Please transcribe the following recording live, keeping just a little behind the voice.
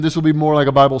This will be more like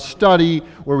a Bible study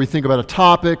where we think about a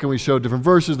topic and we show different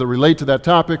verses that relate to that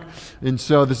topic. And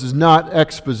so this is not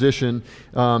exposition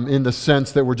in the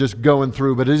sense that we're just going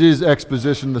through, but it is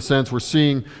exposition in the sense we're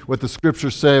seeing what the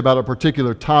Scriptures say about a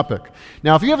particular topic.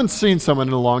 Now, if you haven't seen someone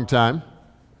in a long time,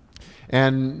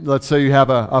 and let's say you have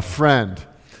a friend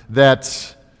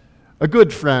that's a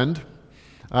good friend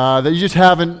that you just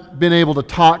haven't been able to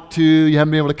talk to, you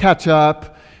haven't been able to catch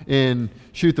up and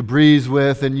shoot the breeze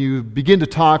with, and you begin to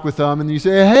talk with them, and you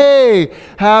say, "Hey,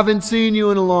 haven't seen you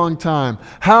in a long time.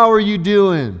 How are you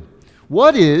doing?"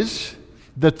 What is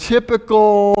the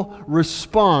typical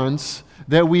response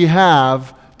that we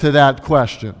have to that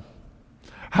question?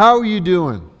 How are you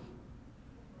doing?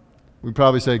 We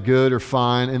probably say good or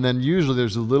fine, and then usually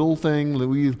there's a little thing that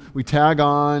we tag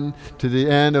on to the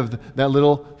end of that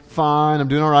little fine, I'm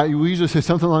doing all right. We usually say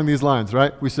something along these lines,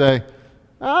 right? We say,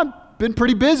 "I've been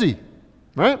pretty busy."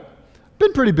 Right?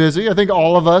 Been pretty busy. I think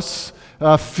all of us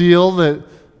feel that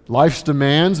life's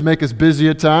demands make us busy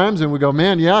at times, and we go,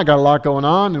 "Man, yeah, I got a lot going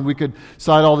on," and we could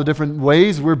cite all the different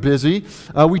ways we're busy.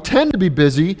 We tend to be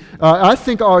busy. I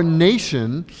think our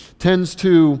nation tends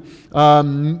to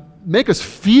make us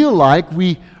feel like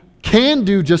we can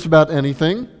do just about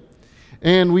anything,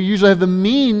 and we usually have the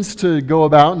means to go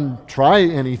about and try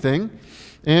anything,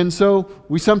 and so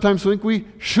we sometimes think we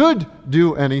should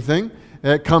do anything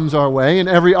that comes our way, and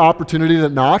every opportunity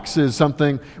that knocks is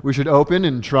something we should open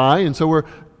and try. And so we're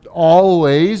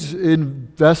always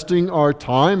investing our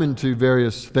time into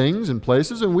various things and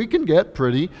places, and we can get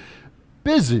pretty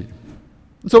busy.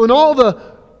 And so in all the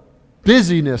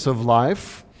busyness of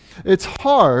life, it's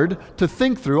hard to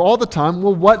think through all the time,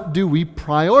 well, what do we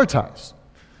prioritize?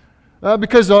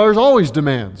 Because there's always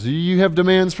demands. You have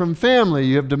demands from family,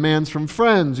 you have demands from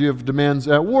friends, you have demands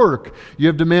at work, you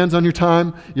have demands on your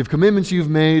time, you have commitments you've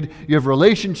made, you have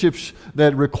relationships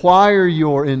that require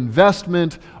your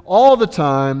investment all the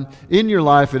time in your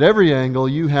life at every angle.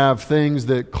 You have things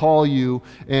that call you,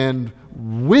 and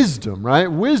wisdom,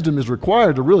 right? Wisdom is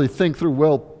required to really think through,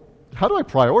 well, how do I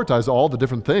prioritize all the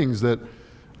different things that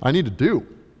I need to do?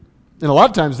 And a lot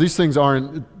of times these things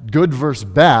aren't good versus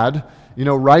bad,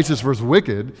 righteous versus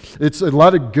wicked. It's a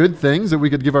lot of good things that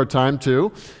we could give our time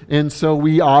to. And so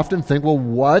we often think, well,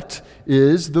 what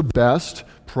is the best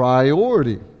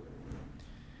priority?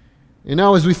 And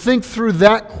now as we think through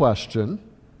that question,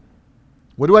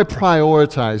 what do I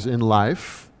prioritize in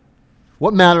life?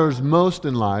 What matters most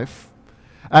in life?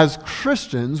 As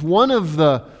Christians, one of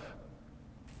the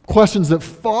questions that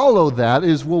follow that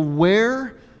is, well,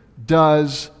 where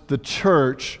does the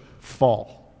church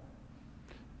fall?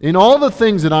 In all the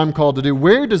things that I'm called to do,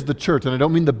 where does the church, and I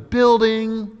don't mean the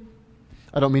building,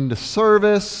 I don't mean the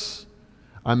service,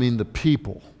 I mean the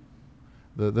people.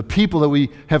 The people that we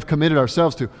have committed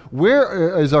ourselves to.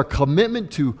 Where is our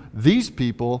commitment to these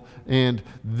people and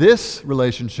this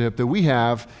relationship that we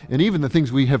have, and even the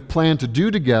things we have planned to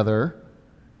do together?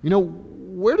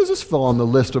 Where does this fall on the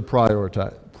list of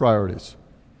priorities?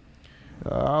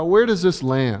 Where does this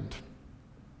land?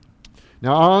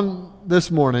 Now, on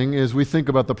this morning, as we think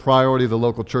about the priority of the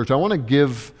local church, I want to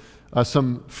give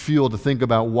some fuel to think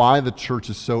about why the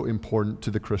church is so important to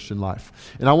the Christian life.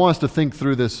 And I want us to think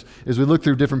through this as we look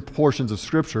through different portions of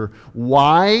Scripture,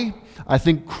 why I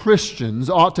think Christians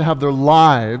ought to have their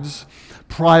lives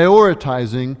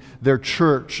prioritizing their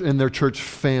church and their church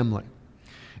family.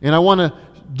 And I want to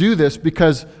do this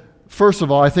because, first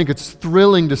of all, I think it's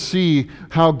thrilling to see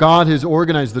how God has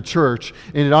organized the church,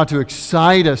 and it ought to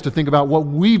excite us to think about what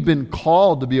we've been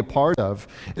called to be a part of.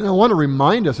 And I want to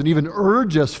remind us and even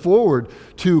urge us forward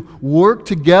to work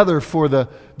together for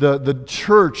the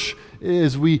church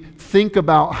as we think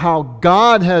about how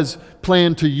God has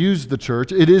planned to use the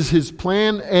church. It is His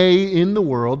plan A in the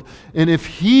world, and if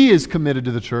He is committed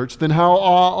to the church, then how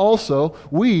also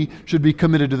we should be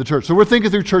committed to the church. So we're thinking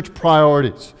through church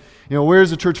priorities. Where does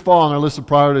the church fall on our list of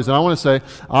priorities? And I want to say,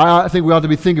 I think we ought to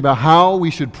be thinking about how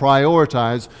we should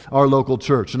prioritize our local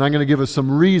church. And I'm going to give us some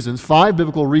reasons, 5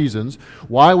 biblical reasons,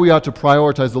 why we ought to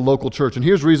prioritize the local church. And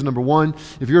here's reason number 1.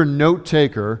 If you're a note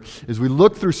taker, as we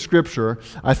look through Scripture,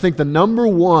 I think the number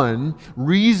 1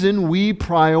 reason we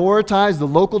prioritize the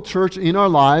local church in our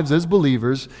lives as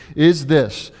believers is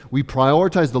this. We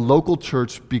prioritize the local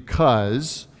church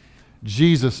because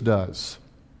Jesus does.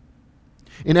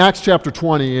 In Acts chapter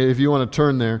 20, if you want to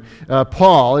turn there,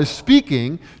 Paul is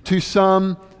speaking to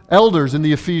some elders in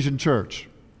the Ephesian church.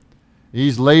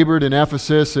 He's labored in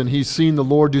Ephesus, and he's seen the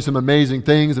Lord do some amazing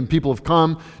things, and people have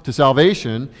come to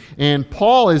salvation. And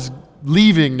Paul is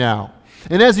leaving now.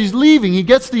 And as he's leaving, he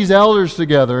gets these elders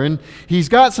together, and he's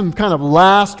got some kind of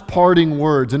last parting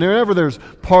words. And whenever there's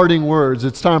parting words,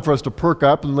 it's time for us to perk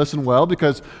up and listen well,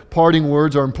 because parting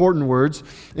words are important words.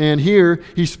 And here,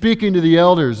 he's speaking to the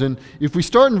elders. And if we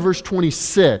start in verse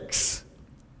 26,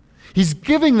 he's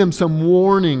giving them some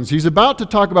warnings. He's about to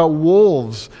talk about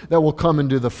wolves that will come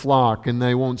into the flock, and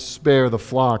they won't spare the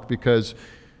flock because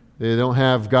they don't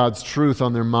have God's truth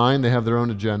on their mind. They have their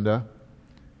own agenda.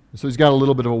 So he's got a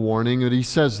little bit of a warning, and he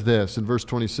says this in verse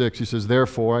 26. He says,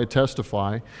 "Therefore I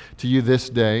testify to you this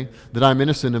day that I'm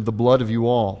innocent of the blood of you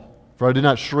all. For I did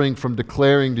not shrink from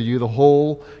declaring to you the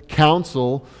whole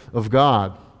counsel of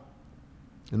God."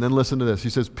 And then listen to this. He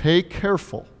says, "Pay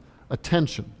careful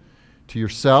attention to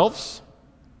yourselves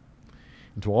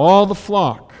and to all the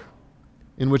flock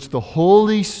in which the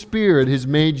Holy Spirit has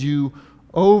made you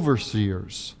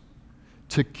overseers,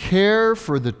 to care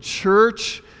for the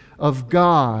church of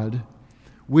God,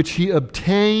 which he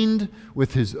obtained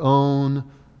with his own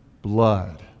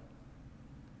blood."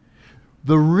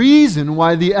 The reason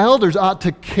why the elders ought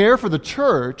to care for the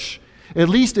church, at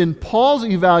least in Paul's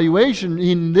evaluation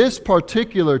in this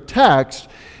particular text,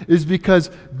 is because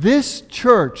this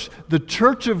church, the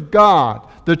church of God,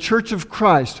 the church of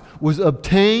Christ, was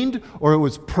obtained or it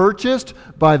was purchased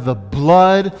by the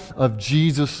blood of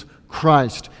Jesus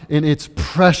Christ, and it's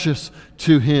precious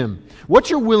to him. What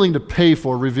you're willing to pay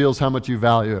for reveals how much you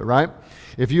value it, right?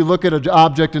 If you look at an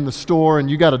object in the store and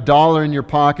you got $1 in your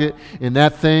pocket, and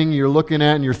that thing you're looking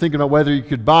at and you're thinking about whether you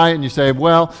could buy it, and you say,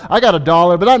 "Well, I got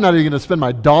 $1, but I'm not even going to spend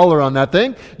my dollar on that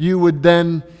thing," you would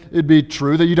then, it'd be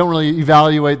true that you don't really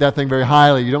evaluate that thing very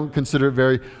highly. You don't consider it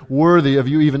very worthy of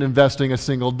you even investing a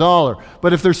single dollar.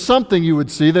 But if there's something you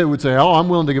would see that would say, "Oh, I'm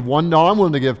willing to give $1, I'm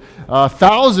willing to give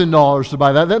 $1,000 to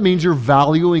buy that," that means you're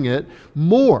valuing it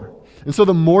more. And so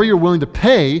the more you're willing to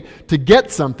pay to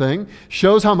get something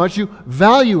shows how much you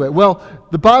value it. Well,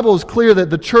 the Bible is clear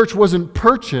that the church wasn't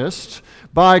purchased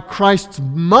by Christ's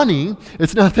money.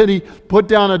 It's not that he put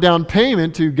down a down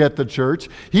payment to get the church.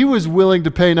 He was willing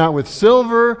to pay not with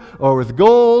silver or with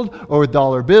gold or with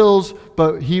dollar bills,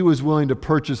 but he was willing to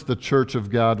purchase the church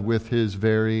of God with his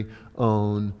very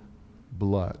own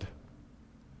blood.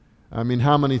 I mean,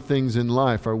 how many things in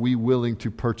life are we willing to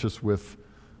purchase with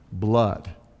blood?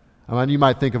 I mean, you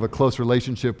might think of a close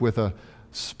relationship with a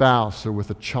spouse or with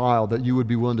a child that you would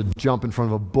be willing to jump in front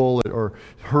of a bullet or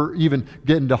hurt, even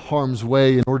get into harm's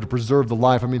way in order to preserve the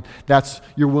life. I mean,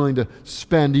 you're willing to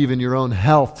spend even your own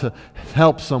health to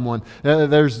help someone.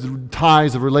 There's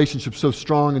ties of relationships so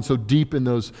strong and so deep in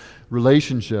those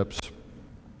relationships.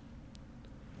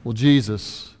 Well,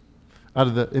 Jesus, out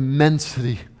of the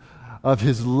immensity of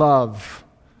his love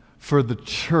for the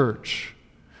church,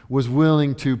 was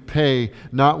willing to pay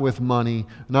not with money,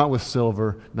 not with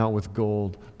silver, not with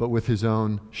gold, but with his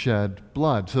own shed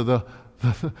blood. So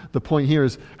the point here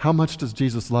is, how much does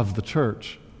Jesus love the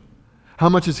church? How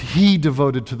much is he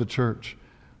devoted to the church?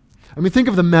 I mean, think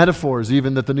of the metaphors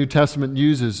even that the New Testament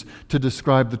uses to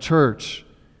describe the church.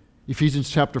 Ephesians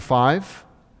chapter 5,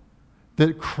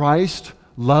 that Christ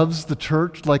loves the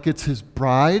church like it's his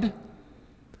bride.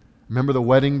 Remember the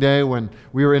wedding day when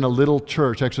we were in a little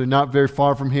church, actually not very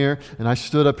far from here, and I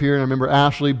stood up here, and I remember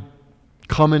Ashley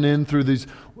coming in through these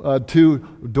two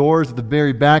doors at the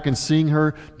very back and seeing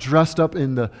her dressed up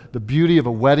in the beauty of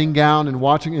a wedding gown and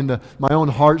watching, my own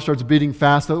heart starts beating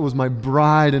fast. That was my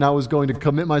bride, and I was going to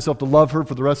commit myself to love her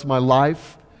for the rest of my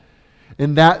life.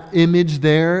 And that image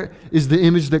there is the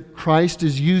image that Christ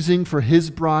is using for his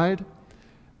bride,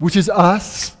 which is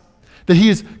us, that he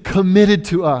is committed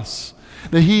to us,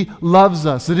 that he loves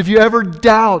us, that if you ever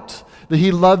doubt that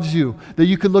he loves you, that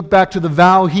you can look back to the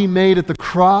vow he made at the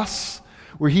cross,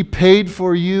 where he paid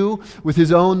for you with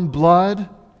his own blood,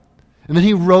 and then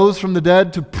he rose from the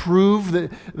dead to prove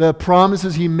that the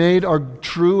promises he made are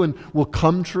true and will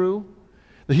come true,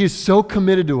 that he is so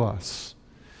committed to us.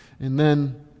 And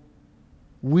then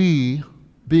we,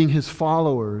 being his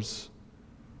followers,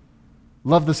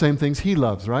 love the same things he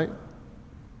loves, right?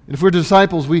 And if we're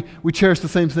disciples, we cherish the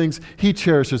same things he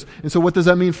cherishes. And so what does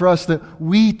that mean for us? That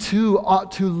we too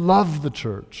ought to love the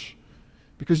church.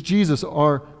 Because Jesus,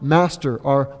 our master,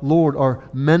 our Lord, our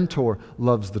mentor,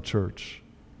 loves the church.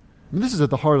 And this is at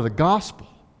the heart of the gospel,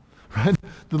 right?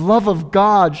 The love of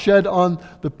God shed on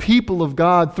the people of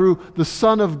God through the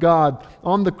Son of God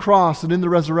on the cross and in the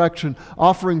resurrection,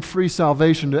 offering free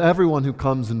salvation to everyone who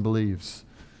comes and believes.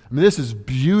 I mean, this is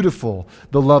beautiful,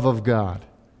 the love of God.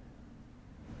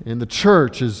 And the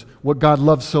church is what God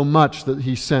loves so much that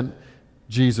he sent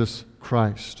Jesus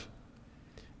Christ.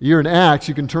 You're in Acts,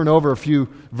 you can turn over a few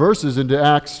verses into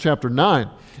Acts chapter 9.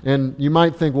 And you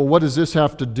might think, well, what does this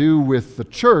have to do with the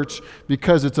church?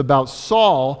 Because it's about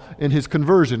Saul and his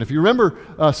conversion. If you remember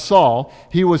Saul,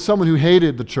 he was someone who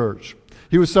hated the church.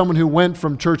 He was someone who went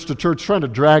from church to church trying to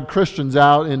drag Christians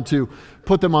out and to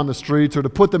put them on the streets or to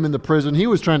put them in the prison. He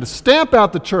was trying to stamp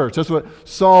out the church. That's what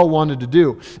Saul wanted to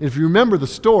do. If you remember the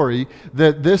story,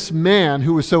 that this man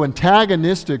who was so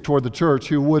antagonistic toward the church,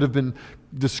 who would have been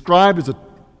described as a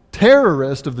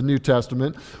terrorist of the New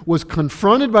Testament, was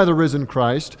confronted by the risen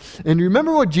Christ. And you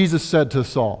remember what Jesus said to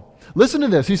Saul. Listen to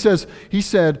this. He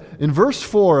said in verse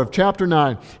 4 of chapter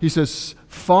 9, he says,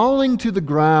 falling to the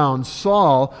ground,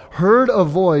 Saul heard a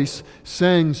voice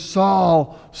saying,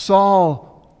 Saul,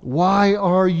 Saul, why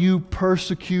are you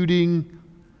persecuting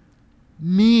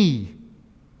me?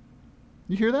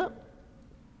 You hear that?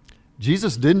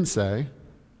 Jesus didn't say,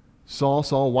 Saul,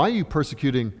 Saul, why are you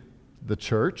persecuting the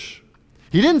church?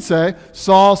 He didn't say,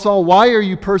 Saul, Saul, why are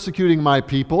you persecuting my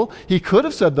people? He could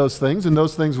have said those things, and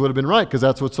those things would have been right, because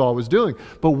that's what Saul was doing.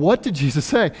 But what did Jesus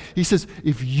say? He says,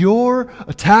 if you're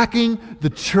attacking the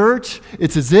church,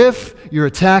 it's as if you're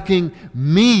attacking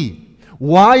me.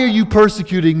 Why are you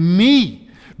persecuting me?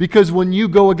 Because when you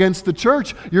go against the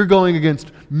church, you're going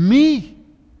against me.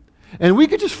 And we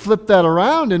could just flip that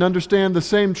around and understand the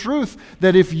same truth,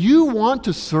 that if you want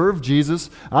to serve Jesus,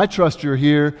 I trust you're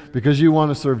here because you want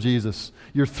to serve Jesus.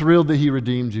 You're thrilled that He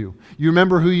redeemed you. You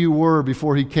remember who you were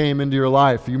before He came into your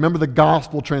life. You remember the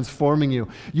gospel transforming you.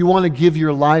 You want to give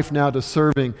your life now to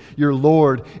serving your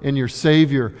Lord and your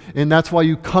Savior. And that's why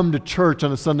you come to church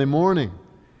on a Sunday morning.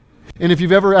 And if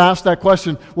you've ever asked that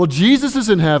question, well, Jesus is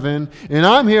in heaven and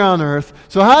I'm here on earth,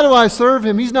 so how do I serve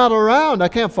Him? He's not around. I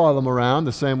can't follow Him around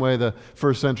the same way the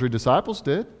first century disciples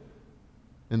did.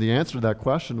 And the answer to that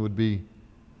question would be,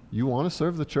 you want to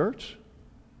serve the church?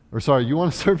 You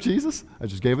want to serve Jesus? I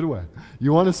just gave it away.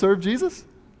 You want to serve Jesus?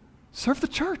 Serve the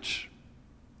church.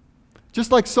 Just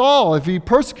like Saul, if he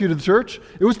persecuted the church,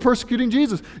 it was persecuting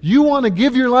Jesus. You want to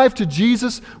give your life to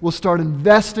Jesus? Well, start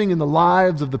investing in the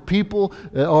lives of the people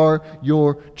that are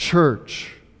your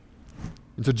church.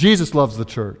 And so Jesus loves the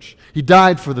church. He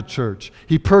died for the church.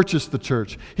 He purchased the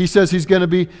church. He says He's going to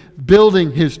be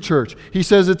building His church. He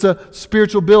says it's a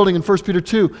spiritual building in 1 Peter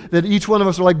 2, that each one of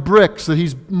us are like bricks that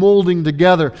He's molding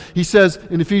together. He says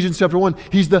in Ephesians chapter 1,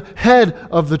 He's the head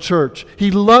of the church.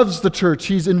 He loves the church.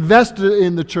 He's invested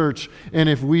in the church. And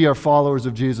if we are followers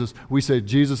of Jesus, we say,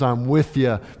 Jesus, I'm with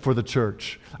you for the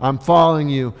church. I'm following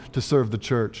you to serve the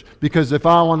church. Because if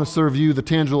I want to serve you, the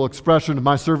tangible expression of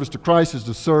my service to Christ is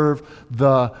to serve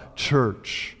the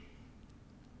church.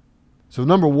 So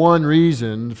number one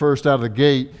reason, first out of the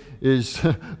gate, is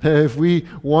that if we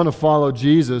want to follow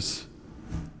Jesus,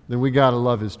 then we got to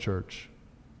love His church.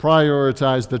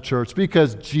 Prioritize the church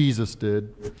because Jesus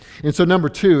did. And so number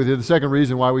two, the second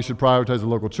reason why we should prioritize the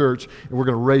local church, and we're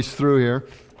going to race through here.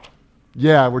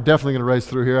 Yeah, we're definitely going to race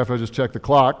through here after I just check the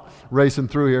clock, racing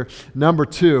through here. Number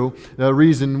two, the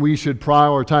reason we should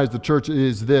prioritize the church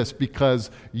is this,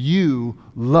 because you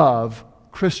love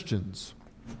Christians.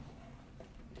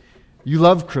 You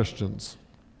love Christians.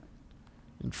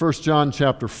 In 1 John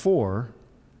chapter 4,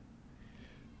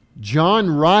 John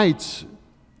writes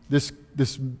this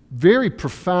very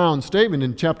profound statement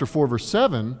in chapter 4, verse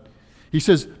 7. He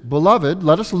says, Beloved,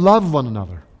 let us love one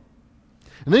another.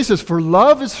 And then he says, For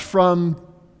love is from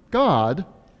God,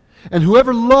 and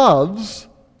whoever loves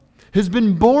has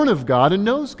been born of God and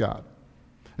knows God.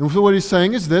 And so what he's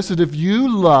saying is this, that if you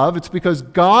love, it's because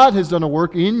God has done a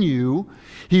work in you.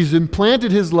 He's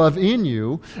implanted His love in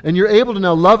you, and you're able to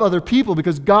now love other people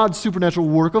because God's supernatural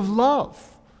work of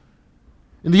love.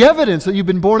 And the evidence that you've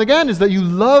been born again is that you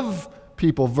love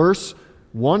people. Verse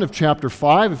 1 of chapter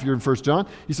 5, if you're in 1 John,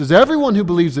 he says, Everyone who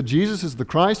believes that Jesus is the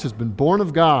Christ has been born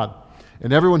of God,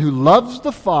 and everyone who loves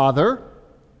the Father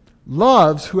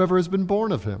loves whoever has been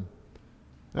born of Him.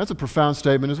 That's a profound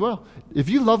statement as well. If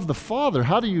you love the Father,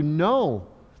 how do you know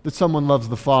that someone loves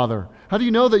the Father? How do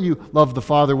you know that you love the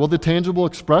Father? Well, the tangible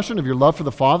expression of your love for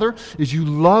the Father is you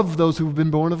love those who have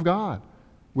been born of God,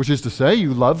 which is to say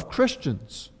you love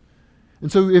Christians.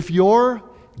 And so if you're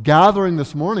gathering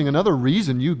this morning, another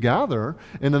reason you gather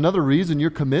and another reason you're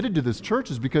committed to this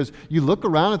church is because you look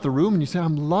around at the room and you say, I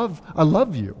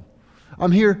love you.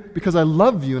 I'm here because I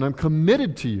love you and I'm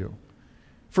committed to you.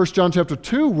 1 John chapter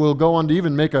 2 will go on to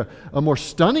even make a more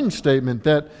stunning statement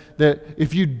that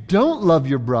if you don't love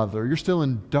your brother, you're still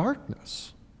in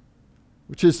darkness.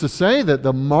 Which is to say that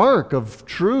the mark of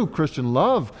true Christian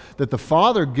love that the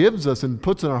Father gives us and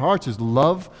puts in our hearts is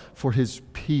love for His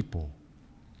people.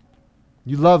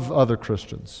 You love other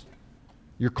Christians.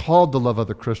 You're called to love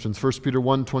other Christians. 1 Peter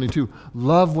 1:22,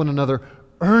 love one another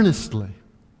earnestly.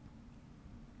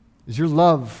 Is your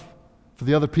love for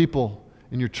the other people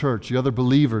in your church, the other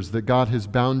believers that God has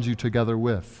bound you together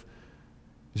with,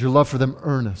 is your love for them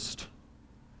earnest?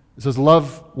 It says,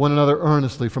 love one another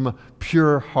earnestly from a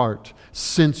pure heart,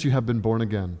 since you have been born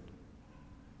again.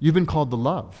 You've been called to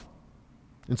love.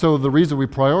 And so the reason we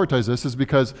prioritize this is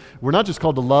because we're not just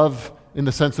called to love in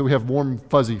the sense that we have warm,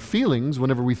 fuzzy feelings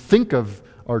whenever we think of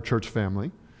our church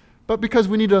family, but because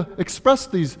we need to express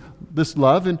this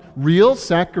love in real,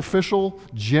 sacrificial,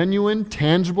 genuine,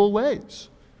 tangible ways.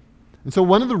 And so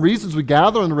one of the reasons we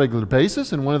gather on a regular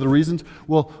basis, and one of the reasons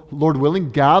we'll, Lord willing,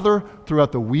 gather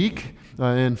throughout the week,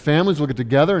 and families will get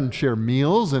together and share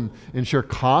meals and share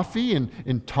coffee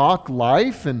and talk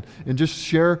life and just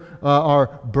share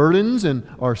our burdens and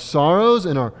our sorrows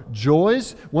and our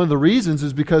joys. One of the reasons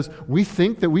is because we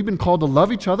think that we've been called to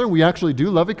love each other. We actually do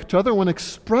love each other and want to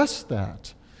express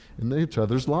that in each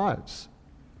other's lives.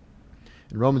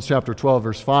 In Romans chapter 12,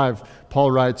 verse 5,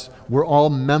 Paul writes, we're all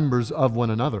members of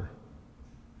one another.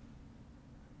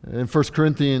 In 1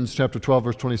 Corinthians chapter 12,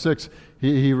 verse 26,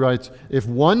 he writes, if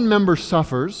one member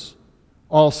suffers,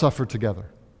 all suffer together.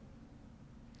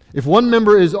 If one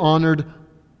member is honored,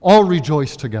 all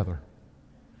rejoice together.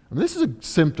 I mean, this is a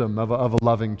symptom of a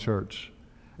loving church.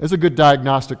 It's a good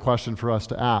diagnostic question for us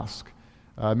to ask,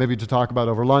 maybe to talk about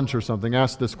over lunch or something.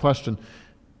 Ask this question: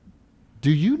 do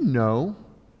you know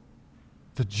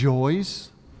the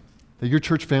joys that your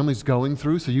church family is going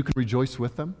through so you can rejoice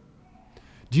with them?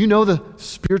 Do you know the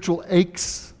spiritual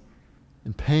aches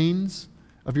and pains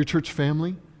of your church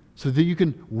family so that you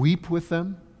can weep with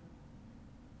them?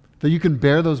 That you can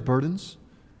bear those burdens?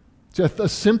 A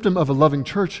symptom of a loving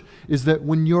church is that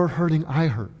when you're hurting, I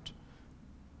hurt.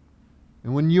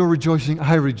 And when you're rejoicing,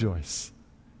 I rejoice.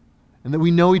 And that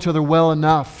we know each other well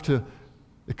enough to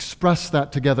express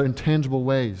that together in tangible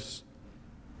ways.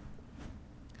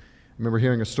 I remember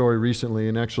hearing a story recently,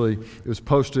 and actually it was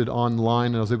posted online,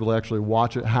 and I was able to actually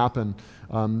watch it happen.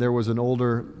 There was an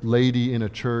older lady in a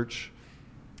church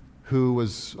who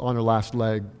was on her last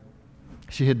leg.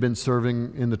 She had been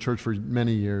serving in the church for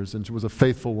many years, and she was a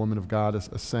faithful woman of God,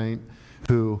 a saint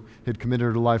who had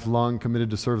committed her life long,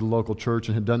 committed to serve the local church,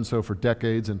 and had done so for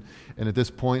decades. And at this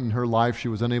point in her life, she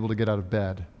was unable to get out of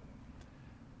bed.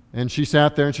 And she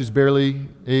sat there, and she's barely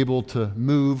able to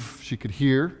move. She could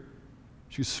hear.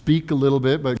 She could speak a little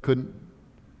bit, but couldn't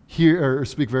hear or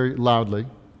speak very loudly.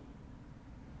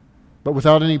 But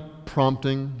without any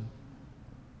prompting,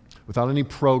 without any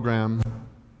program,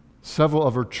 several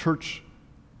of her church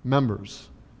members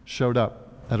showed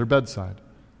up at her bedside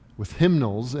with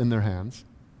hymnals in their hands.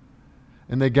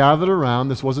 And they gathered around.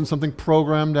 This wasn't something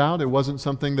programmed out. It wasn't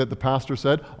something that the pastor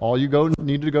said, all you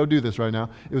need to go do this right now.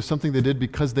 It was something they did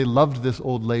because they loved this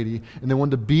old lady and they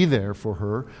wanted to be there for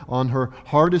her on her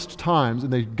hardest times.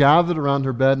 And they gathered around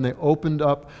her bed and they opened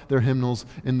up their hymnals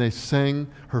and they sang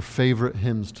her favorite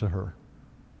hymns to her.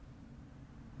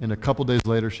 And a couple days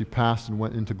later, she passed and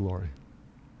went into glory.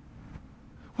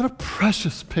 What a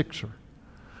precious picture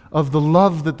of the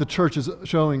love that the church is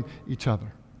showing each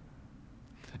other.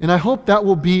 And I hope that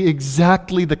will be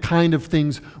exactly the kind of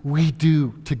things we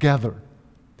do together.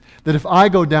 That if I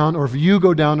go down, or if you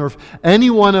go down, or if any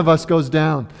one of us goes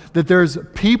down, that there's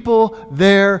people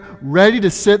there ready to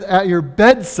sit at your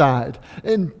bedside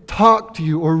and talk to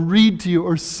you, or read to you,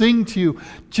 or sing to you,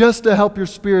 just to help your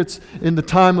spirits in the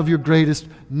time of your greatest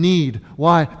need.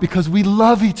 Why? Because we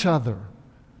love each other.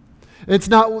 It's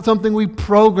not something we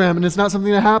program, and it's not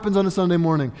something that happens on a Sunday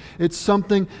morning. It's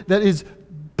something that is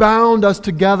bound us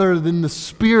together in the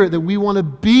spirit, that we want to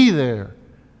be there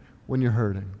when you're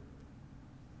hurting.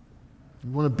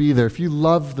 You want to be there. If you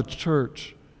love the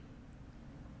church,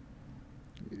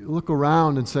 you look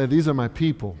around and say, these are my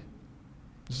people.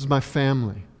 This is my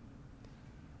family.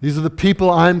 These are the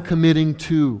people I'm committing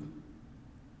to.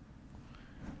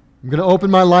 I'm going to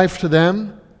open my life to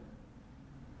them,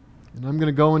 and I'm going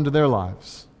to go into their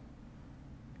lives.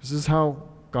 This is how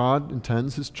God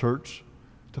intends His church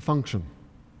to function.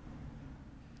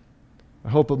 I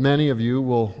hope that many of you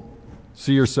will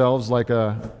see yourselves like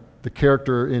the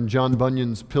character in John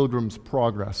Bunyan's Pilgrim's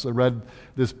Progress. I read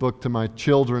this book to my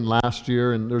children last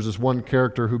year, and there's this one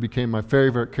character who became my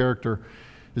favorite character.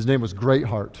 His name was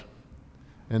Greatheart.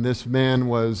 And this man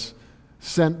was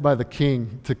sent by the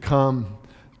king to come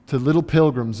to little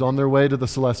pilgrims on their way to the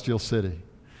celestial city.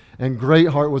 And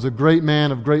Greatheart was a great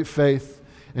man of great faith.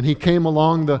 And he came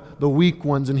along the weak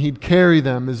ones, and he'd carry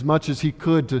them as much as he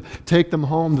could to take them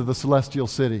home to the celestial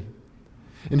city.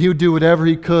 And he would do whatever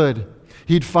he could.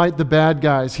 He'd fight the bad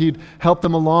guys. He'd help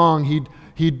them along. He'd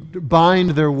He'd bind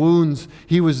their wounds.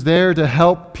 He was there to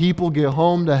help people get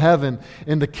home to heaven.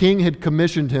 And the king had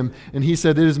commissioned him. And he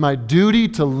said, it is my duty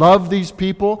to love these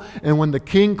people. And when the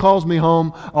king calls me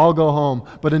home, I'll go home.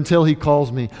 But until he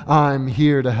calls me, I'm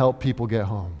here to help people get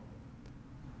home.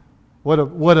 What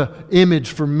a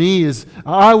image for me is,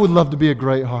 I would love to be a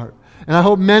Greatheart. And I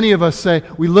hope many of us say,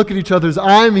 we look at each other as,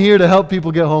 I'm here to help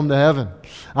people get home to heaven.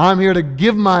 I'm here to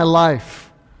give my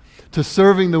life to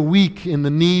serving the weak and the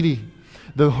needy,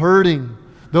 the hurting,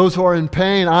 those who are in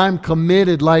pain. I'm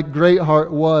committed like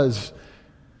Greatheart was.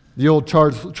 The old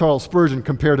Charles Spurgeon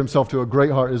compared himself to a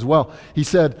Greatheart as well. He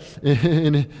said,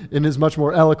 in his much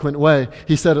more eloquent way,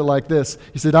 he said it like this.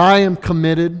 He said, I am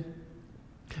committed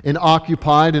and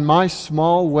occupied in my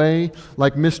small way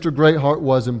like Mr. Greatheart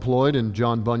was employed in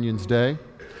John Bunyan's day.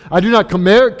 I do not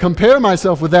compare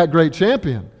myself with that great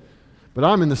champion, but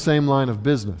I'm in the same line of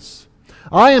business.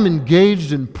 I am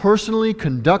engaged in personally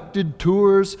conducted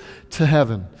tours to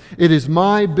heaven. It is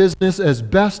my business as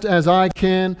best as I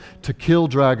can to kill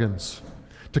dragons,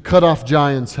 to cut off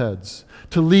giants' heads,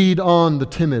 to lead on the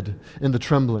timid and the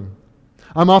trembling.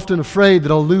 I'm often afraid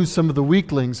that I'll lose some of the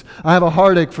weaklings. I have a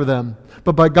heartache for them.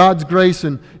 But by God's grace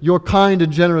and your kind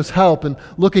and generous help and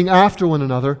looking after one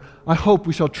another, I hope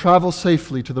we shall travel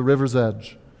safely to the river's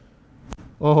edge.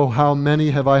 Oh, how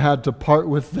many have I had to part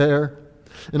with there?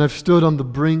 And I've stood on the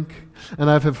brink, and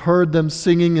I have heard them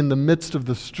singing in the midst of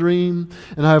the stream,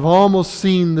 and I have almost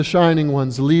seen the shining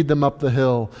ones lead them up the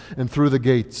hill and through the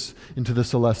gates into the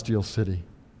celestial city.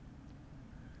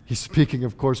 He's speaking,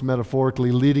 of course,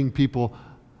 metaphorically, leading people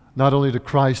not only to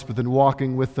Christ, but then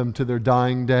walking with them to their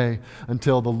dying day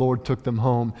until the Lord took them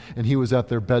home, and He was at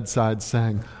their bedside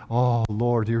saying, oh,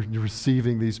 Lord, you're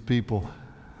receiving these people.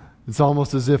 It's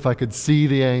almost as if I could see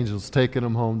the angels taking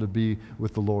them home to be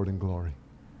with the Lord in glory.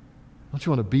 Don't you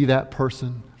want to be that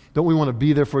person? Don't we want to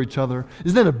be there for each other?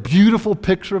 Isn't that a beautiful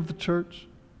picture of the church?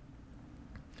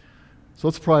 So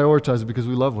let's prioritize it because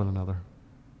we love one another.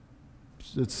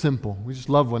 It's simple. We just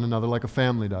love one another like a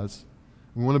family does.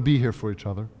 We want to be here for each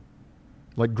other.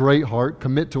 Like Greatheart,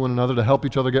 commit to one another to help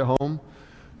each other get home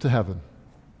to heaven.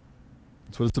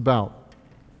 That's what it's about.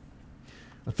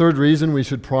 A third reason we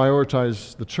should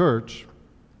prioritize the church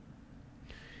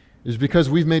is because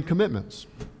we've made commitments.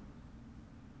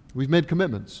 We've made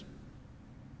commitments.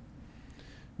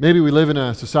 Maybe we live in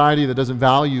a society that doesn't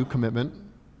value commitment.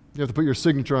 You have to put your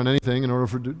signature on anything in order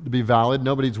for it to be valid.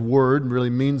 Nobody's word really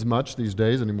means much these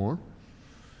days anymore.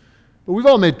 But we've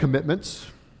all made commitments.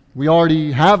 We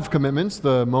already have commitments.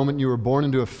 The moment you were born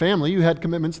into a family, you had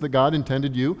commitments that God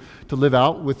intended you to live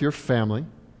out with your family.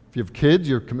 If you have kids,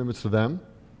 your commitments to them.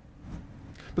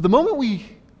 But the moment we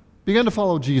began to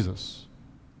follow Jesus,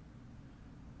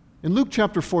 in Luke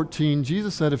chapter 14,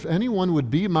 Jesus said, if anyone would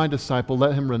be my disciple,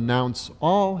 let him renounce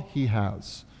all he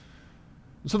has.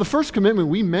 And so the first commitment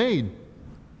we made,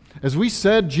 as we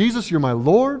said, Jesus, you're my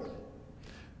Lord.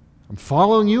 I'm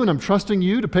following you and I'm trusting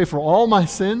you to pay for all my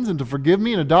sins and to forgive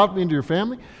me and adopt me into your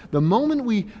family. The moment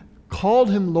we called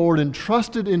him Lord and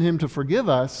trusted in him to forgive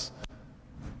us,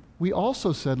 we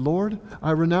also said, Lord,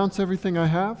 I renounce everything I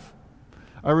have.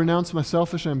 I renounce my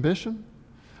selfish ambition.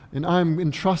 And I'm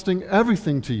entrusting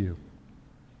everything to you.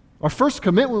 Our first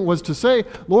commitment was to say,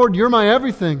 Lord, you're my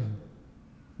everything.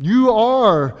 You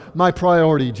are my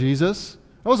priority, Jesus.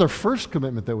 That was our first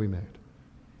commitment that we made.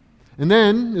 And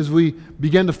then, as we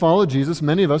began to follow Jesus,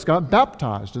 many of us got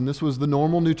baptized. And this was the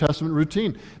normal New Testament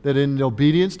routine, that in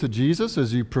obedience to Jesus,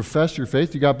 as you profess your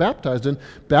faith, you got baptized. And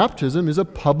baptism is a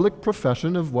public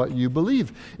profession of what you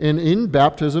believe. And in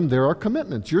baptism, there are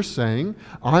commitments. You're saying,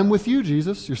 I'm with you,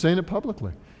 Jesus. You're saying it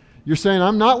publicly. You're saying,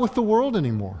 I'm not with the world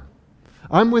anymore.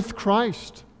 I'm with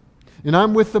Christ. And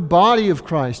I'm with the body of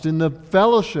Christ, in the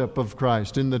fellowship of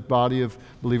Christ, in the body of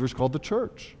believers called the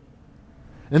church.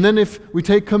 And then if we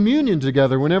take communion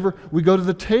together, whenever we go to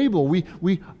the table,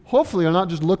 we hopefully are not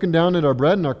just looking down at our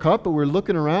bread and our cup, but we're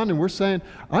looking around and we're saying,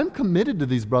 I'm committed to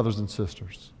these brothers and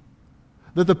sisters.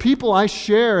 That the people I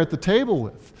share at the table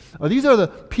with, these are the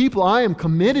people I am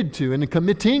committed to and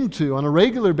committing to on a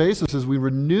regular basis as we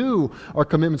renew our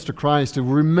commitments to Christ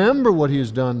and remember what He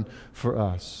has done for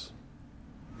us.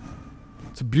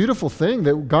 It's a beautiful thing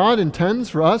that God intends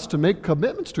for us to make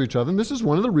commitments to each other. And this is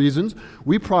one of the reasons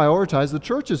we prioritize the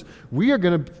churches. We are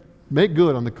going to make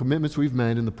good on the commitments we've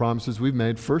made and the promises we've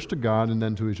made, first to God and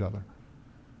then to each other.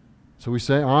 So we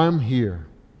say, I'm here.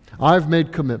 I've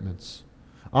made commitments.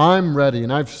 I'm ready,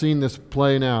 and I've seen this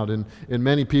playing out in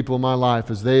many people in my life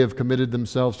as they have committed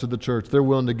themselves to the church. They're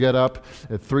willing to get up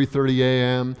at 3:30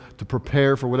 a.m. to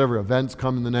prepare for whatever events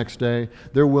come in the next day.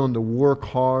 They're willing to work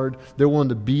hard. They're willing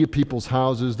to be at people's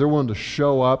houses. They're willing to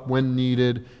show up when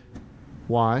needed.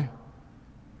 Why?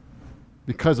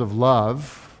 Because of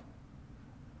love,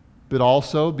 but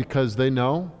also because they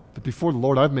know that before the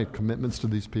Lord, I've made commitments to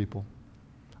these people.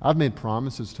 I've made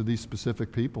promises to these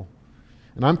specific people.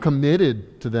 And I'm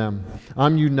committed to them.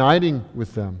 I'm uniting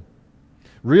with them.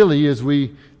 Really, as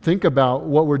we think about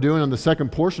what we're doing on the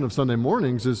second portion of Sunday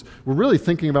mornings, is we're really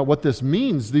thinking about what this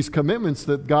means, these commitments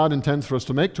that God intends for us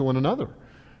to make to one another.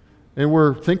 And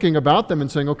we're thinking about them and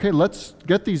saying, okay, let's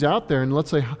get these out there and let's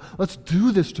say, let's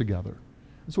do this together.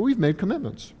 And so we've made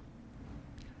commitments.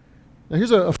 Now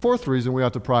here's a fourth reason we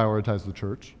ought to prioritize the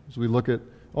church. As we look at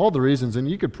all the reasons,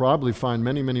 and you could probably find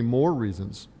many, many more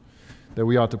reasons that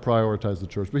we ought to prioritize the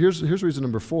church. But here's reason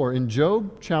number 4. In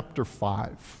Job chapter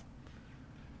 5,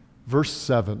 verse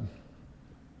 7,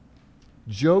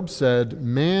 Job said,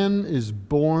 man is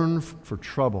born for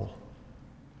trouble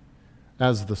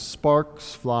as the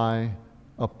sparks fly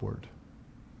upward.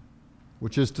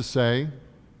 Which is to say,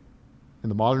 in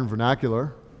the modern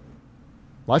vernacular,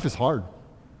 life is hard.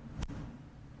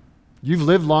 You've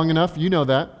lived long enough, you know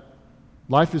that.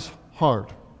 Life is hard.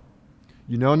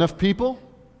 You know enough people,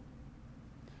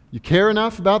 you care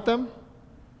enough about them,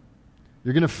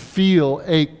 you're going to feel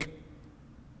ache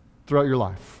throughout your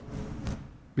life.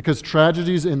 Because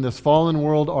tragedies in this fallen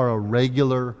world are a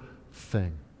regular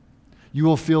thing. You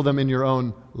will feel them in your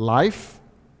own life,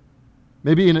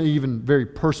 maybe in an even very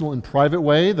personal and private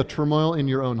way, the turmoil in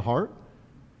your own heart.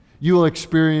 You will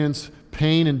experience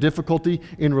pain and difficulty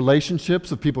in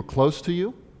relationships of people close to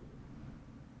you.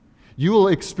 You will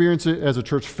experience it as a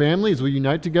church family, as we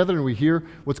unite together and we hear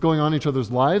what's going on in each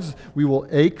other's lives. We will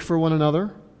ache for one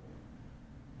another.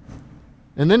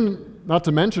 And then, not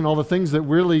to mention all the things that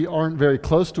really aren't very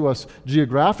close to us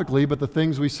geographically, but the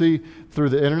things we see through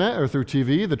the internet or through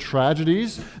TV, the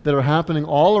tragedies that are happening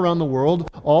all around the world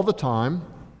all the time.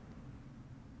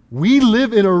 We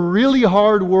live in a really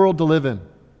hard world to live in.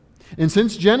 And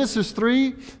since Genesis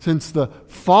 3, since the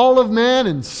fall of man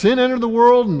and sin entered the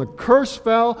world and the curse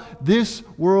fell, this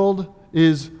world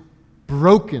is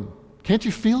broken. Can't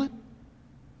you feel it?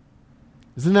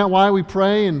 Isn't that why we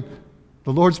pray in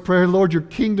the Lord's Prayer, Lord, your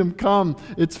kingdom come?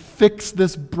 It's fix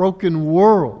this broken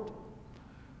world.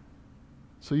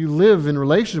 So you live in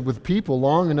relationship with people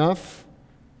long enough,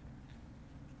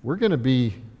 we're going to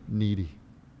be needy.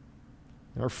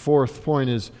 Our fourth point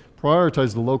is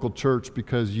prioritize the local church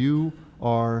because you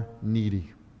are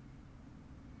needy.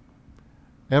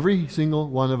 Every single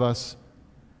one of us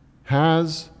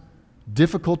has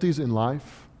difficulties in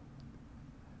life.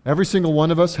 Every single one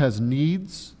of us has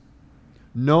needs.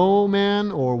 No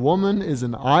man or woman is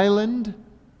an island.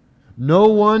 No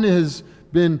one has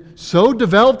been so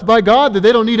developed by God that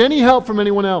they don't need any help from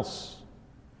anyone else.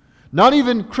 Not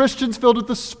even Christians filled with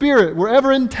the Spirit were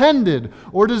ever intended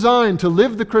or designed to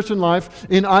live the Christian life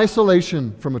in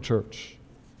isolation from a church.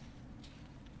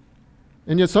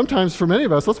 And yet sometimes for many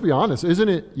of us, let's be honest, isn't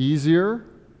it easier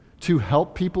to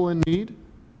help people in need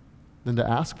than to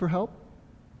ask for help?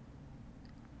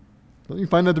 Don't you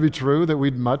find that to be true, that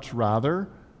we'd much rather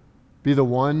be the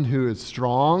one who is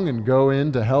strong and go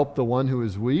in to help the one who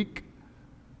is weak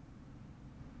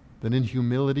than in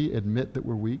humility admit that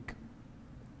we're weak?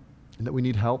 And that we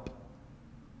need help,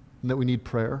 and that we need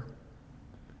prayer,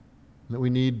 and that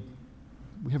we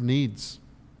have needs.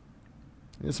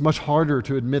 It's much harder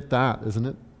to admit that, isn't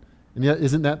it? And yet,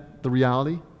 isn't that the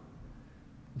reality?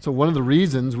 And so one of the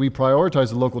reasons we prioritize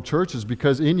the local church is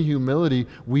because in humility,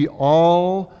 we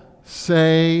all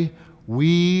say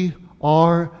we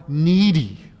are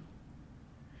needy.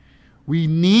 We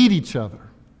need each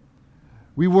other.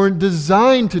 We weren't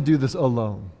designed to do this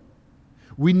alone.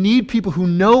 We need people who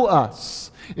know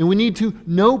us, and we need to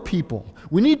know people.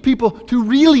 We need people to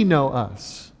really know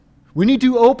us. We need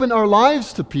to open our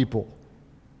lives to people.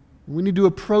 We need to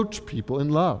approach people in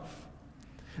love.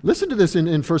 Listen to this in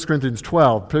 1 Corinthians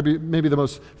 12, maybe the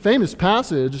most famous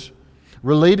passage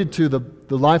related to the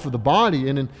life of the body.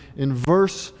 And in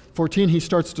verse 14, he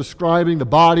starts describing the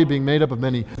body being made up of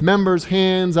many members,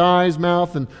 hands, eyes,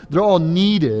 mouth, and they're all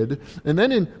needed. And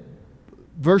then in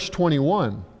verse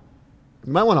 21,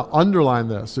 you might want to underline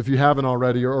this if you haven't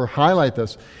already, or highlight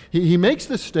this. He makes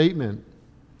this statement.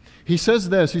 He says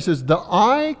this, he says, the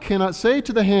eye cannot say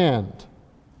to the hand,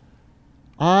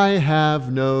 I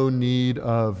have no need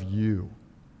of you.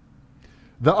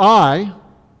 The eye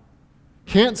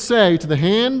can't say to the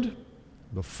hand,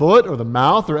 the foot, or the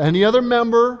mouth, or any other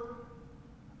member,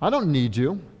 I don't need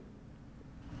you.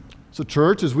 So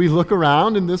church, as we look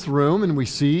around in this room and we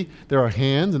see there are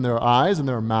hands and there are eyes and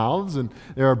there are mouths and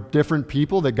there are different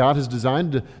people that God has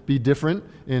designed to be different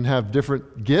and have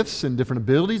different gifts and different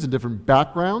abilities and different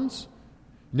backgrounds,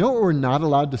 you know what we're not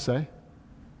allowed to say?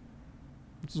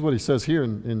 This is what he says here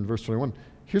in verse 21.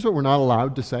 Here's what we're not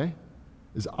allowed to say,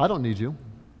 is I don't need you.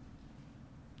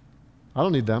 I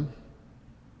don't need them.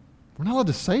 We're not allowed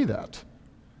to say that.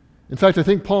 In fact, I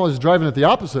think Paul is driving at the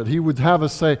opposite. He would have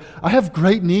us say, I have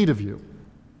great need of you.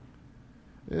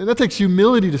 And that takes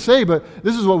humility to say, but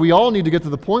this is what we all need to get to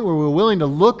the point where we're willing to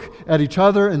look at each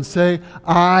other and say,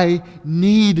 I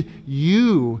need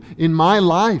you in my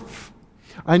life.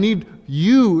 I need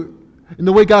you in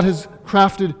the way God has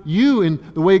crafted you, in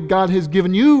the way God has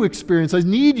given you experience. I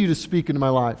need you to speak into my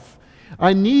life.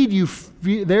 I need you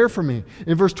there for me.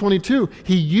 In verse 22,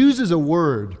 he uses a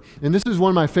word, and this is one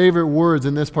of my favorite words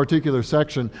in this particular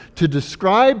section, to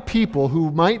describe people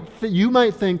who you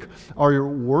might think are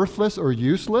worthless or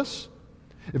useless.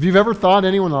 If you've ever thought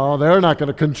anyone, oh, they're not going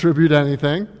to contribute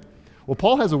anything. Well,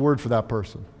 Paul has a word for that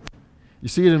person. You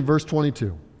see it in verse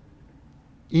 22.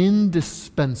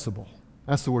 Indispensable.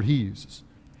 That's the word he uses.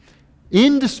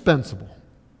 Indispensable.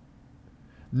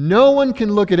 No one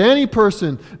can look at any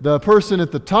person, the person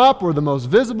at the top or the most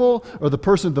visible, or the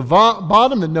person at the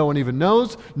bottom that no one even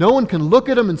knows. No one can look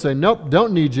at them and say, nope,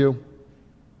 don't need you.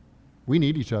 We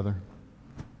need each other.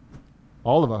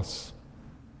 All of us.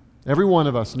 Every one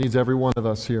of us needs every one of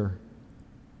us here.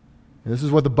 And this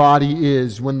is what the body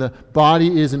is. When the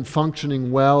body isn't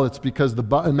functioning well, it's because the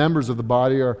members of the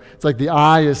body are, it's like the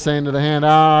eye is saying to the hand,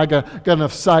 I got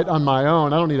enough sight on my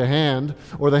own. I don't need a hand.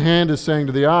 Or the hand is saying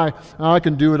to the eye, I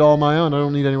can do it all on my own. I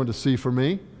don't need anyone to see for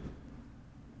me.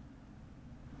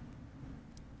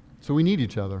 So we need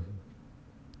each other.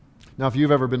 Now, if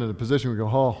you've ever been in a position where you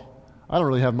go, I don't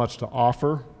really have much to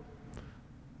offer.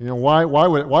 You know, why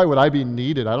would I be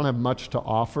needed? I don't have much to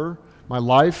offer. My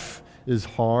life is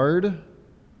hard.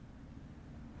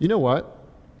 You know what?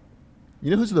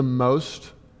 You know who's the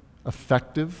most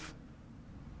effective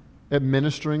at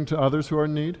ministering to others who are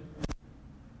in need?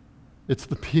 It's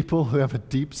the people who have a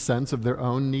deep sense of their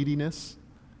own neediness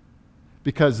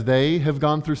because they have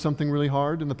gone through something really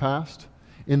hard in the past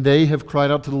and they have cried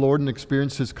out to the Lord and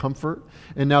experienced His comfort,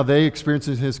 and now they,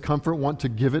 experiencing His comfort, want to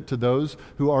give it to those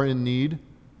who are in need.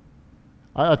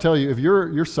 I tell you, if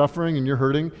you're suffering and you're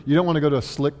hurting, you don't want to go to a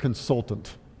slick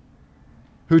consultant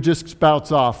who just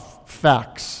spouts off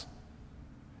facts.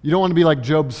 You don't want to be like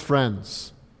Job's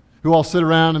friends who all sit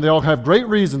around and they all have great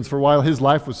reasons for why his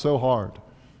life was so hard.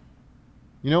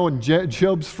 You know, when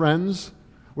Job's friends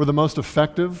were the most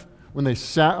effective, when they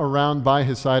sat around by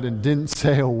his side and didn't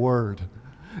say a word.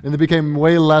 And they became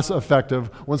way less effective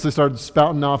once they started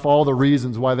spouting off all the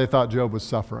reasons why they thought Job was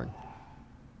suffering.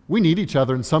 We need each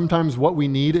other, and sometimes what we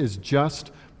need is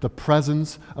just the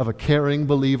presence of a caring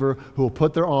believer who will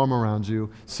put their arm around you,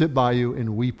 sit by you,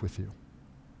 and weep with you.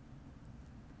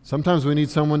 Sometimes we need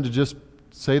someone to just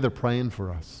say they're praying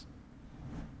for us.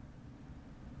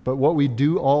 But what we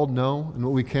do all know and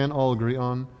what we can all agree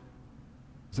on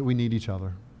is that we need each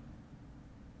other.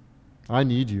 I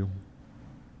need you.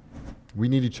 We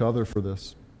need each other for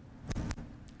this.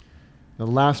 The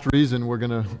last reason we're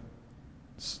going to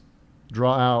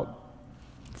draw out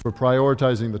for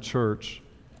prioritizing the church,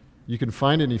 you can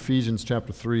find it in Ephesians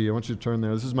chapter 3. I want you to turn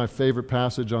there. This is my favorite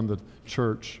passage on the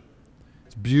church.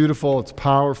 It's beautiful, it's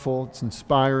powerful, it's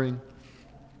inspiring.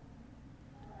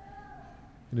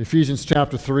 In Ephesians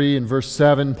chapter 3 and verse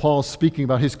 7, Paul's speaking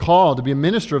about his call to be a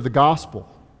minister of the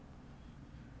gospel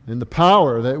and the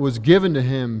power that was given to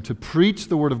him to preach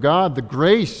the word of God, the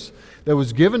grace that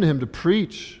was given to him to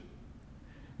preach.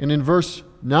 And in verse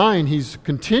 9, he's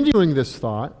continuing this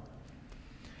thought,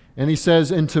 and he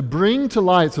says, and to bring to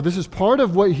light, so this is part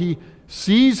of what he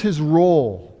sees his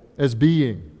role as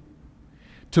being,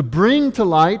 to bring to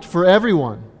light for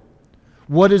everyone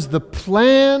what is the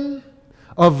plan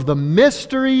of the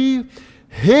mystery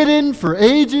hidden for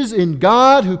ages in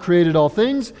God who created all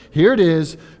things. Here it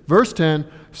is, verse 10,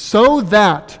 so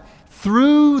that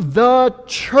through the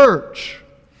church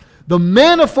the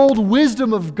manifold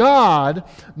wisdom of God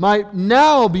might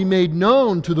now be made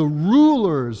known to the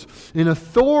rulers and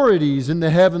authorities in the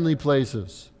heavenly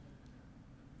places.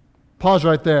 Pause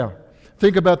right there.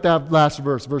 Think about that last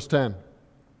verse, verse 10.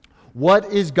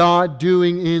 What is God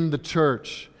doing in the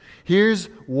church? Here's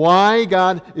why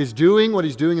God is doing what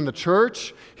He's doing in the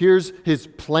church. Here's His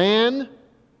plan.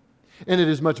 And it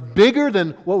is much bigger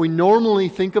than what we normally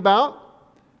think about.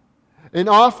 And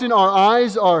often our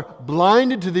eyes are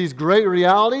blinded to these great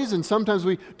realities, and sometimes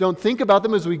we don't think about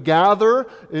them as we gather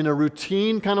in a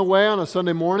routine kind of way on a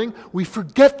Sunday morning. We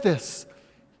forget this.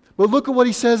 But look at what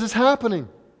he says is happening.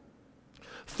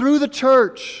 Through the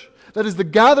church, that is the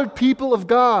gathered people of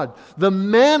God, the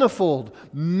manifold,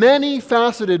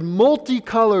 many-faceted,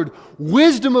 multicolored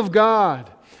wisdom of God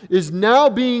is now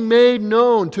being made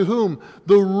known to whom?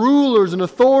 The rulers and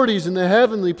authorities in the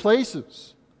heavenly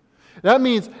places. That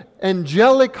means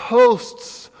angelic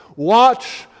hosts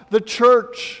watch the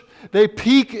church. They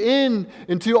peek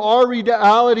into our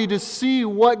reality to see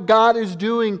what God is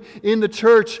doing in the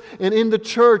church. And in the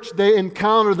church, they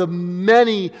encounter the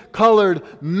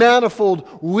many-colored, manifold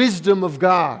wisdom of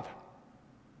God.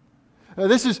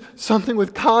 This is something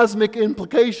with cosmic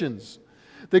implications.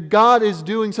 That God is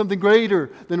doing something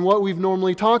greater than what we've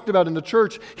normally talked about in the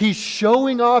church. He's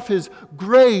showing off His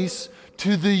grace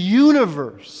to the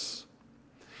universe.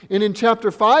 And in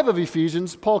chapter 5 of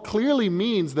Ephesians, Paul clearly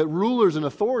means that rulers and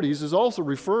authorities is also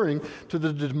referring to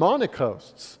the demonic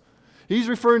hosts. He's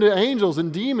referring to angels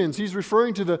and demons. He's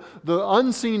referring to the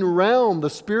unseen realm, the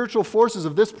spiritual forces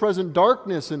of this present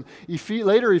darkness. And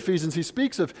later Ephesians, he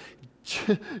speaks of,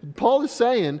 Paul is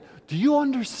saying, do you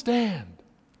understand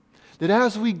that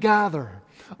as we gather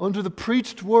under the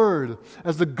preached word,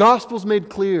 as the gospel's made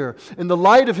clear, and the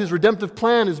light of His redemptive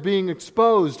plan is being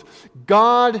exposed,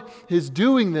 God is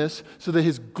doing this so that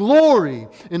His glory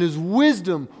and His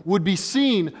wisdom would be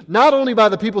seen not only by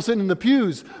the people sitting in the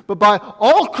pews, but by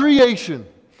all creation,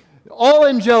 all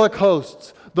angelic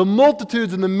hosts. The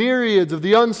multitudes and the myriads of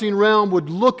the unseen realm would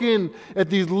look in at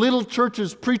these little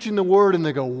churches preaching the word and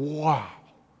they go, wow,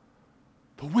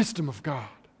 the wisdom of God.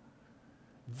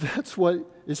 That's what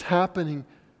is happening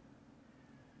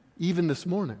even this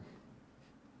morning.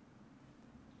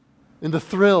 And the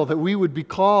thrill that we would be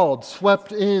called,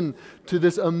 swept in to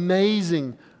this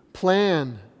amazing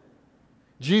plan.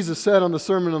 Jesus said on the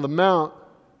Sermon on the Mount,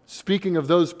 speaking of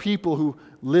those people who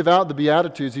live out the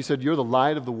Beatitudes, He said, you're the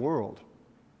light of the world.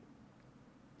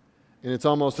 And it's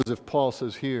almost as if Paul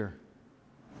says here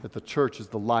that the church is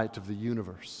the light of the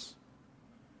universe.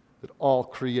 That all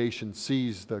creation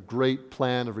sees the great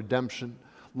plan of redemption,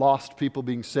 lost people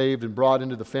being saved and brought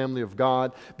into the family of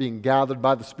God, being gathered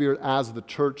by the Spirit as the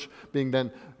church, being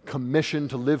then commissioned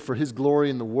to live for His glory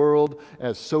in the world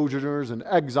as sojourners and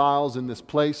exiles in this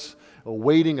place,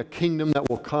 awaiting a kingdom that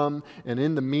will come, and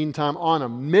in the meantime on a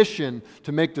mission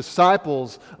to make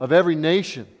disciples of every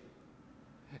nation.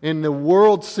 And the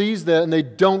world sees that and they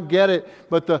don't get it,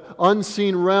 but the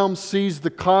unseen realm sees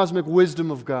the cosmic wisdom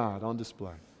of God on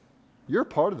display. You're a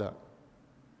part of that.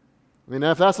 I mean,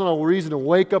 if that's not a reason to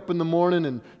wake up in the morning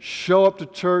and show up to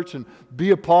church and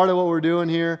be a part of what we're doing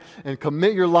here and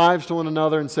commit your lives to one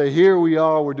another and say, here we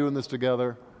are, we're doing this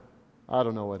together, I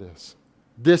don't know what is.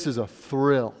 This is a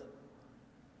thrill.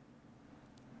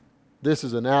 This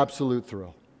is an absolute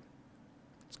thrill.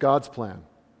 It's God's plan.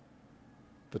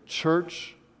 The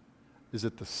church is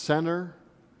at the center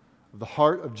of the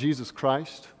heart of Jesus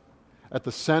Christ, at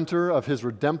the center of His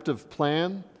redemptive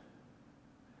plan.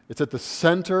 It's at the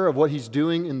center of what He's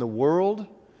doing in the world.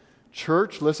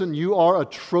 Church, listen, you are a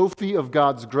trophy of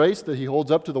God's grace that He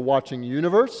holds up to the watching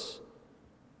universe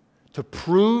to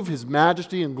prove His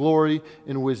majesty and glory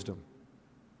and wisdom.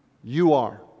 You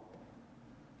are.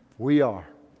 We are.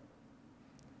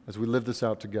 As we live this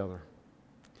out together.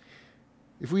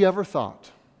 If we ever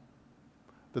thought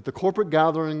that the corporate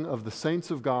gathering of the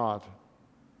saints of God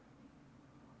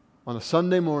on a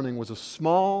Sunday morning was a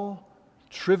small,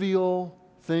 trivial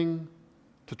thing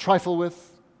to trifle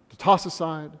with, to toss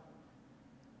aside,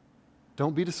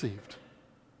 don't be deceived.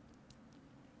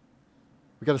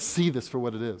 We've got to see this for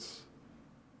what it is.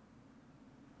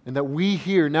 And that we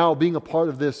here now being a part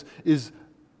of this is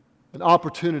an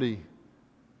opportunity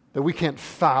that we can't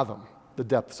fathom the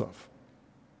depths of.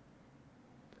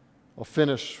 I'll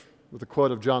finish with a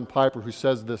quote of John Piper, who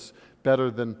says this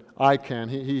better than I can.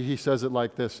 He says it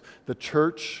like this: the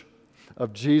church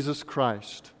of Jesus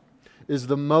Christ is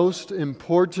the most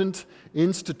important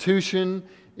institution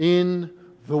in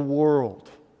the world.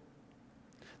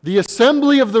 The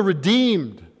assembly of the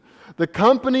redeemed, the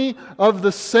company of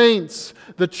the saints,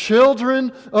 the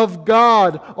children of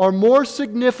God are more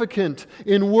significant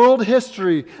in world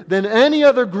history than any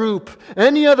other group,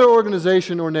 any other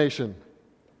organization or nation.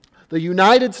 The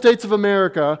United States of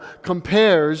America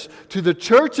compares to the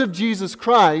Church of Jesus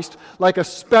Christ like a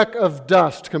speck of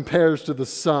dust compares to the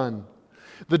sun.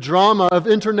 The drama of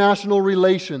international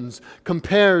relations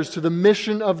compares to the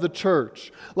mission of the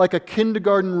church like a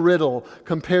kindergarten riddle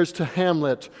compares to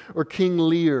Hamlet or King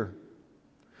Lear.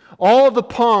 All the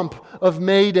pomp of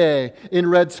May Day in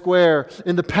Red Square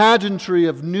and the pageantry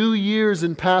of New Year's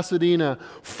in Pasadena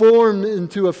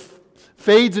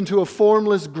fades into a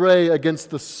formless gray against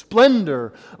the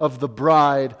splendor of the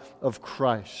bride of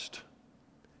Christ.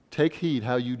 Take heed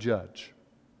how you judge.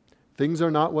 Things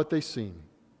are not what they seem.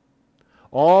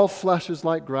 All flesh is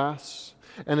like grass,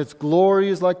 and its glory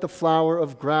is like the flower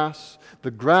of grass.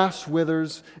 The grass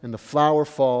withers and the flower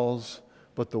falls,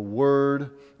 but the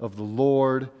word of the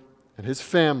Lord and his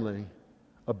family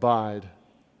abide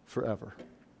forever.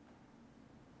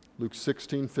 Luke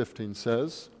 16:15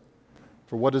 says,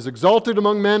 "For what is exalted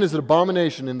among men is an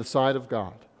abomination in the sight of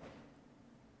God.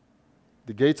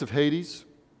 The gates of Hades,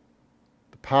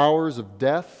 the powers of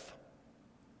death,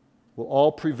 will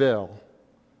all prevail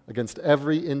against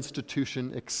every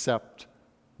institution except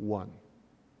one,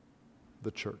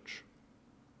 the church."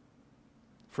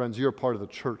 Friends, you're a part of the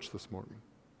church this morning.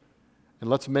 And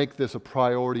let's make this a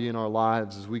priority in our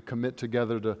lives as we commit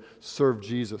together to serve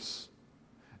Jesus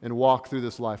and walk through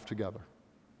this life together.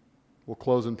 We'll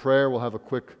close in prayer. We'll have a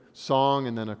quick song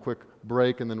and then a quick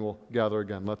break, and then we'll gather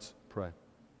again. Let's pray.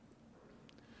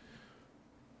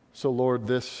 So, Lord,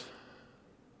 this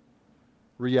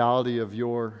reality of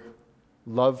your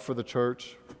love for the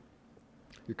church,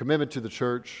 your commitment to the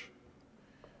church,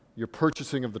 your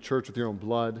purchasing of the church with your own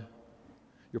blood,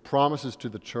 your promises to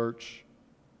the church,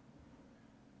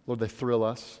 Lord, they thrill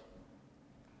us.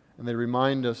 And they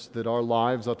remind us that our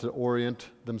lives ought to orient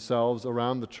themselves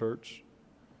around the church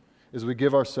as we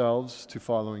give ourselves to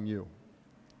following you.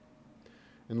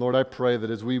 And Lord, I pray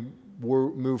that as we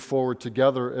move forward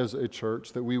together as a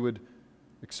church, that we would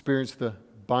experience the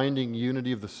binding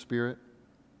unity of the Spirit.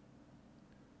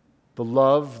 The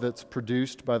love that's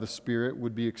produced by the Spirit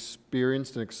would be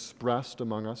experienced and expressed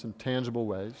among us in tangible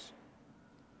ways.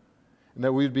 And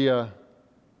that we'd be a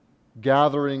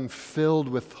gathering filled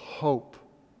with hope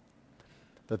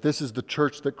that this is the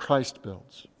church that Christ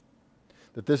builds,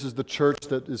 that this is the church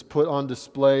that is put on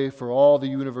display for all the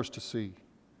universe to see,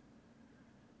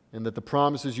 and that the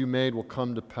promises you made will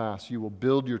come to pass. You will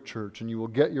build your church, and you will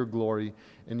get your glory,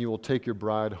 and you will take your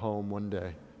bride home one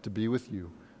day to be with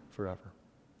you forever.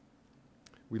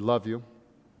 We love you.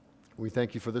 We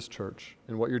thank you for this church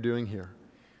and what you're doing here.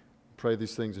 Pray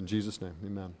these things in Jesus' name.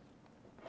 Amen.